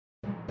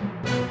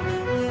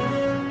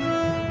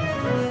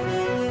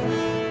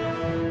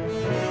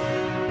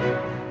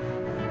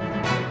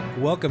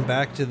Welcome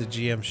back to the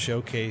GM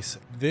Showcase.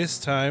 This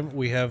time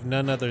we have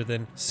none other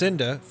than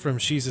Senda from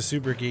She's a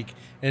Super Geek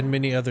and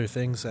many other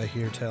things I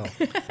hear tell.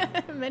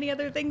 Many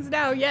other things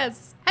now,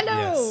 yes.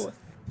 Hello! Yes.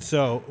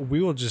 So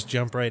we will just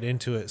jump right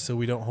into it so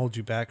we don't hold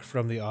you back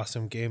from the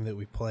awesome game that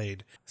we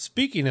played.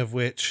 Speaking of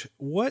which,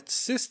 what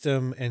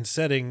system and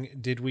setting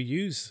did we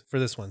use for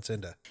this one,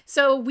 Senda?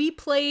 So we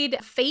played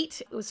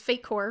Fate. It was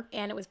Fate Core,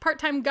 and it was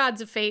Part-Time Gods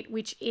of Fate,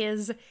 which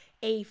is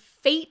a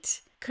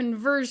Fate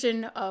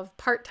conversion of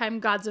Part-Time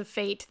Gods of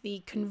Fate.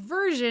 The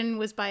conversion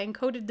was by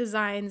Encoded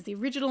Designs. The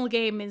original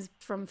game is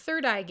from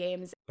Third Eye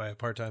Games. By a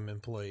part-time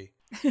employee.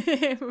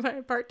 By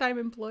a part-time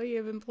employee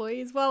of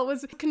employees. Well, it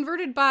was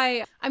converted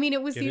by,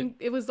 it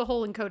was the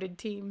whole Encoded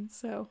team,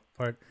 so.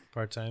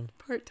 Part-time?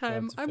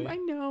 Part-time. I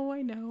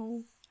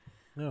know.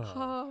 Oh.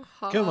 Ha,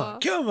 ha.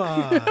 Come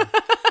on.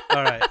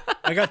 All right.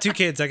 I got 2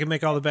 kids. I can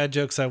make all the bad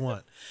jokes I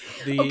want.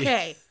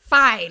 Okay,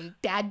 fine.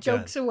 Dad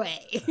jokes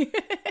away.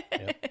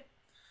 Yep.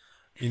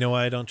 You know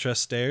why I don't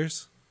trust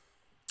stairs?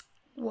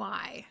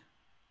 Why?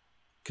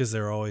 Because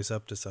they're always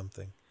up to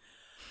something.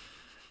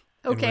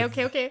 Okay.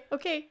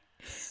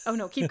 Oh,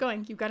 no, keep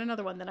going. You've got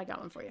another one, then I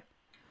got one for you.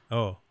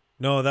 Oh,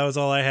 no, that was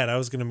all I had. I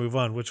was going to move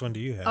on. Which one do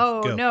you have?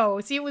 Oh, Go. no.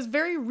 See, it was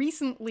very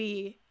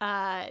recently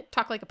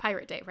Talk Like a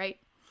Pirate Day, right?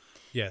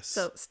 Yes.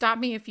 So stop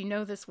me if you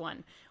know this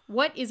one.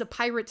 What is a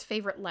pirate's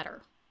favorite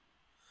letter?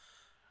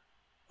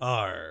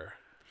 R.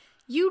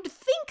 You'd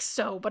think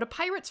so, but a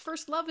pirate's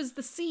first love is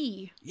the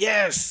sea.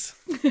 Yes!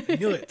 I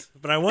knew it.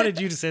 But I wanted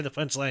you to say the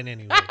punchline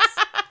anyways.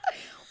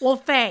 Well,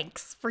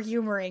 thanks for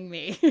humoring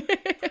me.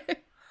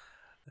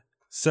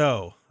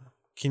 So,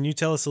 can you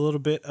tell us a little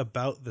bit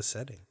about the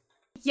setting?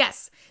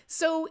 Yes.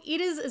 So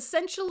it is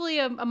essentially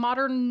a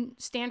modern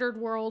standard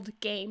world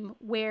game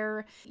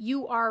where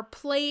you are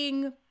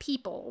playing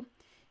people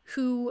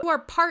who are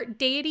part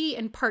deity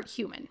and part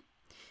human.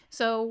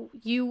 So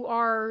you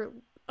are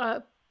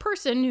a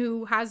person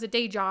who has a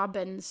day job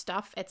and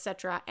stuff,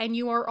 etc. And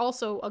you are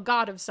also a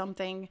god of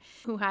something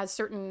who has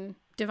certain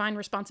divine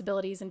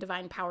responsibilities and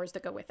divine powers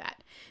that go with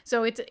that.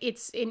 So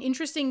it's an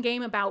interesting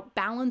game about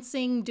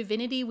balancing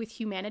divinity with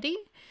humanity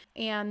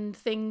and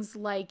things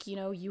like,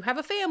 you have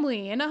a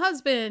family and a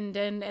husband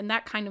and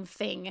that kind of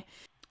thing.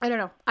 I don't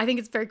know. I think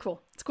it's very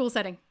cool. It's a cool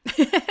setting.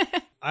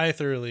 I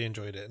thoroughly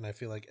enjoyed it, and I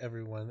feel like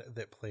everyone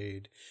that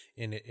played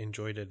in it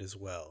enjoyed it as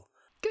well.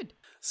 Good.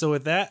 So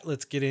with that,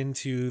 let's get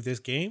into this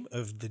game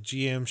of the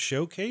GM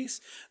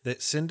Showcase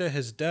that Senda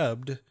has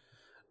dubbed,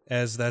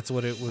 as that's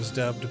what it was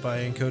dubbed by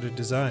Encoded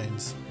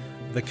Designs,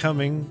 The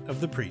Coming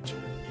of the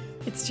Preacher.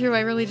 It's true.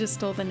 I really just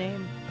stole the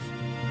name.